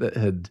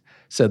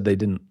said they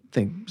didn't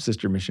think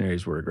sister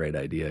missionaries were a great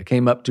idea,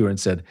 came up to her and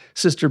said,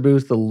 'Sister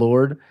Booth, the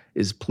Lord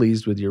is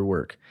pleased with your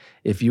work.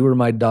 If you were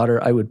my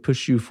daughter, I would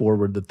push you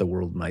forward that the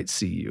world might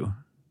see you.'"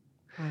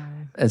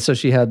 And so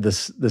she had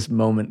this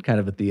moment kind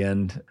of at the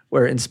end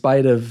where, in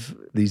spite of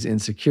these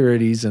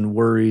insecurities and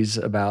worries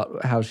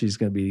about how she's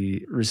going to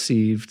be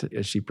received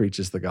as she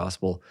preaches the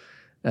gospel,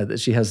 that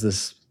she has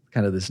this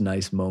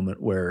nice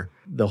moment where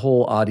the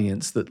whole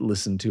audience that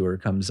listened to her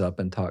comes up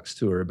and talks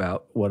to her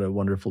about what a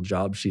wonderful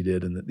job she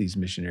did, and that these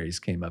missionaries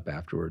came up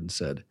afterward and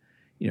said,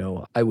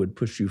 "I would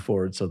push you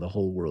forward so the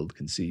whole world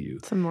can see you."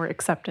 Some more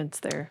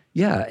acceptance there.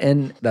 Yeah,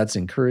 and that's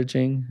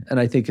encouraging. And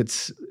I think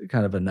it's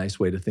kind of a nice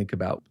way to think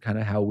about kind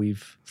of how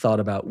we've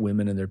thought about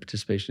women and their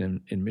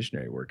participation in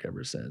missionary work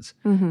ever since.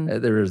 Mm-hmm.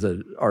 There was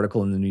an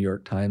article in the New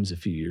York Times a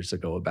few years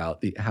ago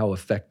about how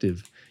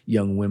effective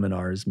young women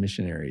are as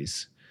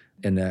missionaries.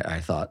 And I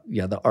thought,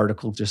 yeah, the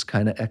article just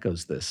kind of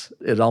echoes this.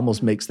 It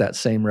almost makes that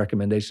same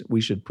recommendation. We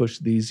should push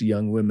these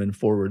young women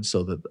forward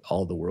so that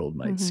all the world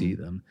might see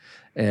them.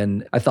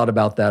 And I thought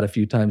about that a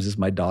few times as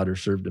my daughter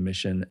served a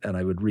mission, and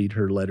I would read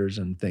her letters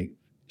and think,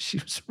 she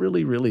was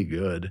really, really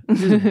good.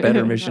 She was a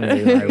better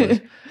missionary than I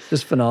was.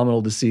 Just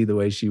phenomenal to see the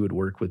way she would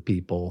work with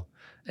people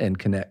and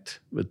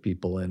connect with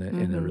people in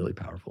a really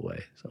powerful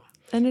way. So.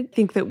 And I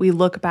think that we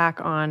look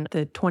back on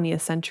the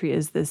 20th century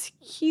as this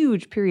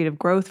huge period of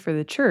growth for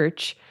the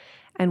church,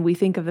 and we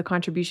think of the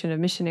contribution of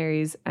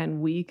missionaries,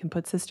 and we can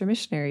put sister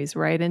missionaries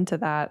right into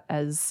that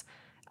as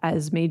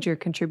major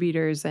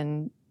contributors,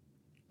 and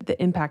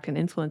the impact and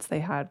influence they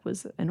had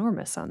was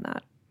enormous on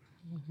that.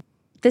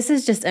 This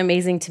is just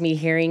amazing to me,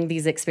 hearing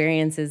these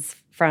experiences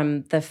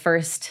from the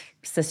first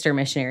sister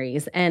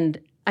missionaries. And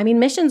I mean,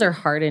 missions are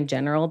hard in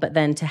general, but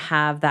then to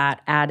have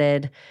that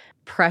added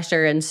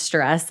pressure and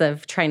stress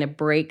of trying to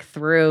break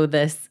through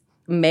this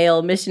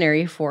male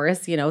missionary force,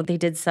 they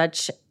did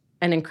such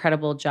an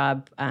incredible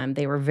job.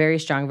 They were very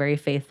strong, very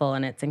faithful,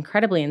 and it's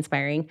incredibly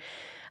inspiring.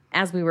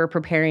 As we were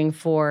preparing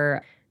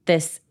for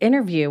this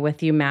interview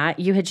with you, Matt,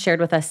 you had shared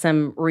with us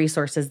some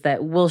resources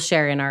that we'll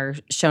share in our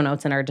show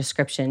notes and our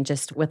description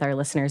just with our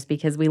listeners,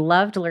 because we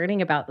loved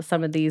learning about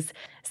some of these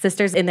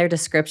sisters in their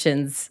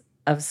descriptions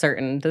of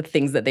the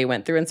things that they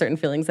went through and certain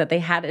feelings that they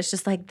had. It's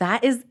just like,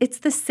 it's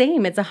the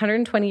same. It's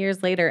 120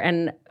 years later,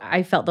 and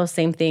I felt those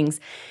same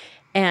things.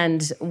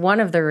 And one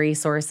of the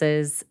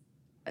resources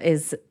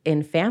is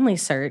in Family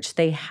Search.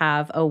 They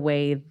have a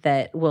way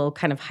that will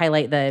kind of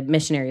highlight the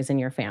missionaries in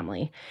your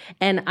family.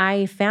 And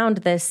I found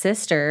this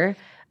sister,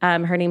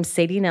 her name's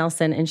Sadie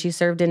Nelson, and she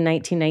served in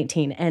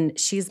 1919, and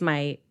she's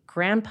my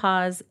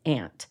grandpa's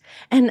aunt.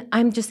 And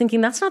I'm just thinking,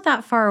 that's not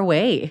that far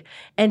away.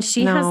 And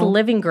she has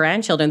living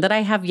grandchildren that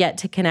I have yet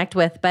to connect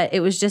with, but it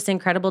was just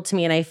incredible to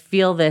me. And I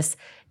feel this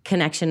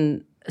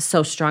connection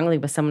so strongly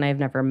with someone I've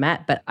never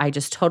met, but I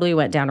just totally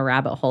went down a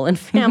rabbit hole in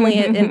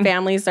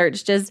Family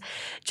Search, just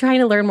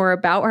trying to learn more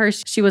about her.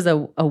 She was a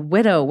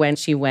widow when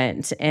she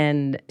went,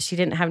 and she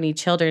didn't have any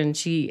children.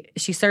 She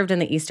served in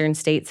the Eastern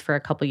States for a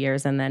couple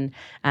years, and then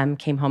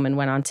came home and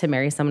went on to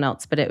marry someone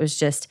else. But it was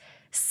just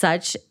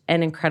such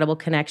an incredible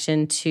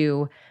connection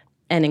to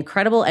an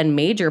incredible and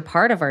major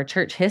part of our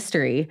church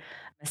history,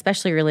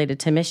 especially related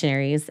to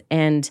missionaries.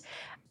 And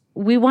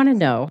we want to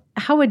know,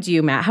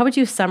 Matt, how would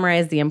you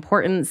summarize the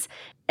importance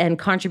and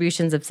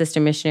contributions of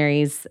sister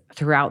missionaries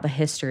throughout the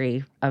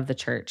history of the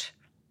church?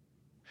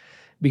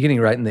 Beginning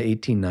right in the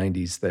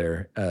 1890s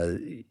there,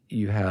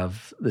 you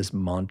have this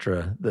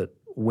mantra that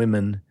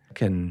women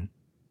can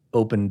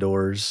open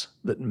doors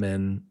that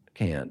men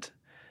can't,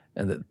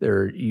 and that there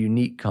are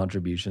unique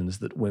contributions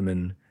that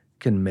women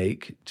can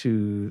make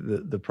to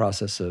the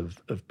process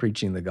of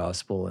preaching the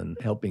gospel and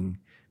helping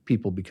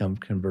people become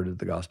converted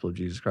to the gospel of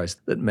Jesus Christ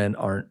that men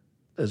aren't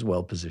as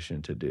well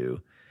positioned to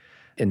do.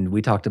 And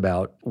we talked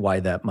about why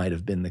that might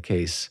have been the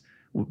case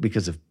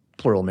because of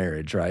plural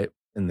marriage, right?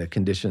 And the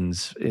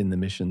conditions in the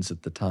missions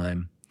at the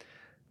time.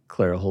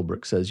 Clara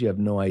Holbrook says, "You have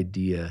no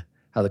idea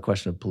how the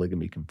question of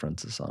polygamy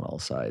confronts us on all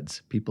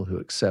sides. People who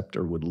accept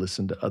or would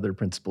listen to other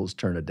principles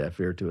turn a deaf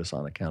ear to us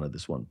on account of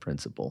this one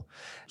principle.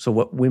 So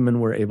what women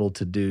were able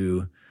to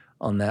do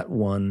on that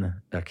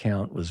one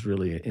account was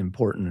really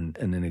important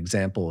and an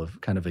example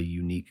of kind of a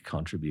unique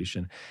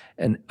contribution.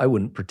 And I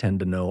wouldn't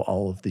pretend to know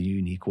all of the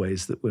unique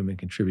ways that women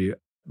contribute,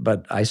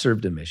 but I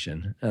served a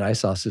mission and I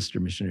saw sister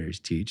missionaries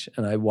teach,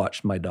 and I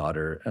watched my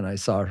daughter and I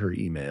saw her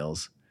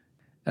emails.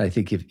 And I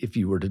think if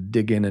you were to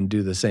dig in and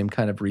do the same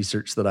kind of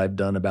research that I've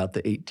done about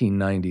the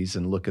 1890s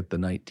and look at the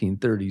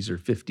 1930s or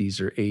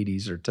 50s or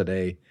 80s or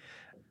today,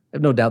 I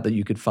have no doubt that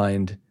you could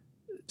find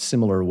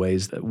similar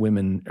ways that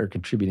women are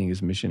contributing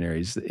as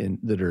missionaries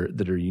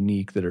that are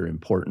unique, that are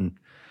important.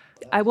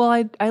 I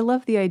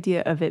love the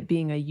idea of it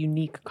being a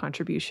unique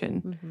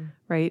contribution,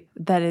 right?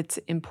 That it's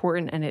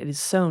important and it is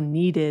so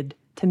needed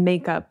to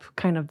make up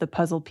kind of the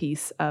puzzle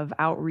piece of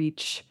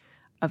outreach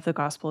of the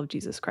gospel of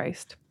Jesus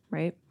Christ,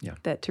 right? Yeah.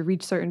 That to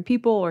reach certain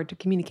people or to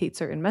communicate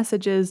certain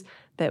messages,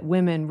 that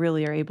women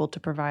really are able to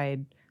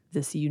provide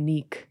this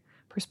unique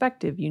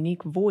perspective,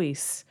 unique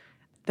voice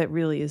that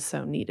really is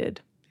so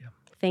needed.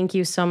 Thank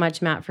you so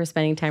much, Matt, for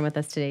spending time with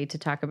us today to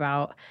talk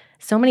about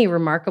so many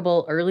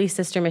remarkable early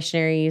sister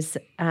missionaries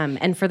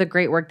and for the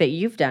great work that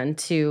you've done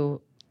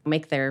to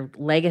make their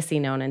legacy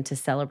known and to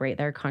celebrate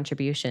their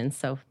contributions.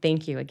 So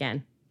thank you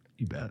again.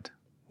 You bet.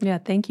 Yeah,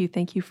 thank you.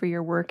 Thank you for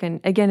your work. And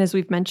again, as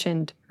we've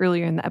mentioned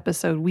earlier in the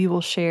episode, we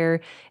will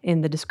share in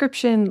the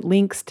description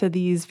links to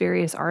these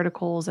various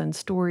articles and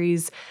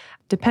stories.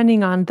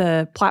 Depending on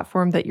the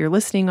platform that you're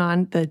listening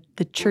on, the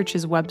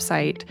church's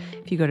website,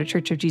 if you go to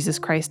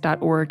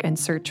churchofjesuschrist.org and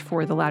search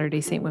for the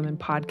Latter-day Saint Women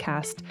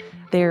podcast,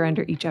 there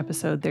under each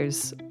episode,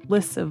 there's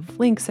lists of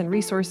links and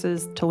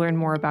resources to learn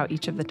more about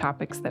each of the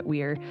topics that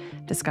we are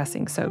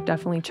discussing. So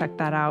definitely check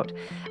that out.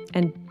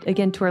 And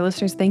again, to our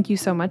listeners, thank you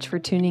so much for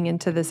tuning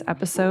into this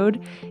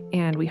episode.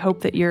 And we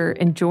hope that you're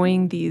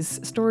enjoying these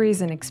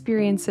stories and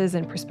experiences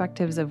and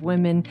perspectives of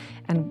women.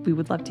 And we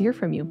would love to hear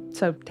from you.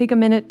 So take a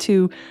minute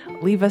to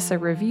leave us a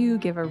review,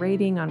 give a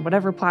rating on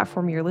whatever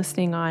platform you're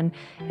listening on,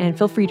 and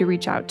feel free to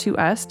reach out to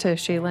us, to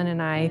Shaylin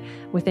and I,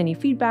 with any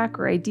feedback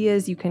or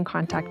ideas. You can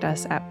contact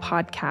us at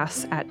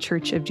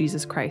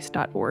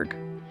podcasts@churchofjesuschrist.org.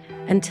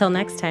 Until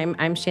next time,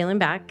 I'm Shaylin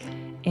Back.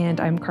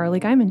 And I'm Carly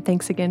Guyman.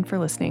 Thanks again for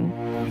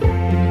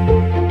listening.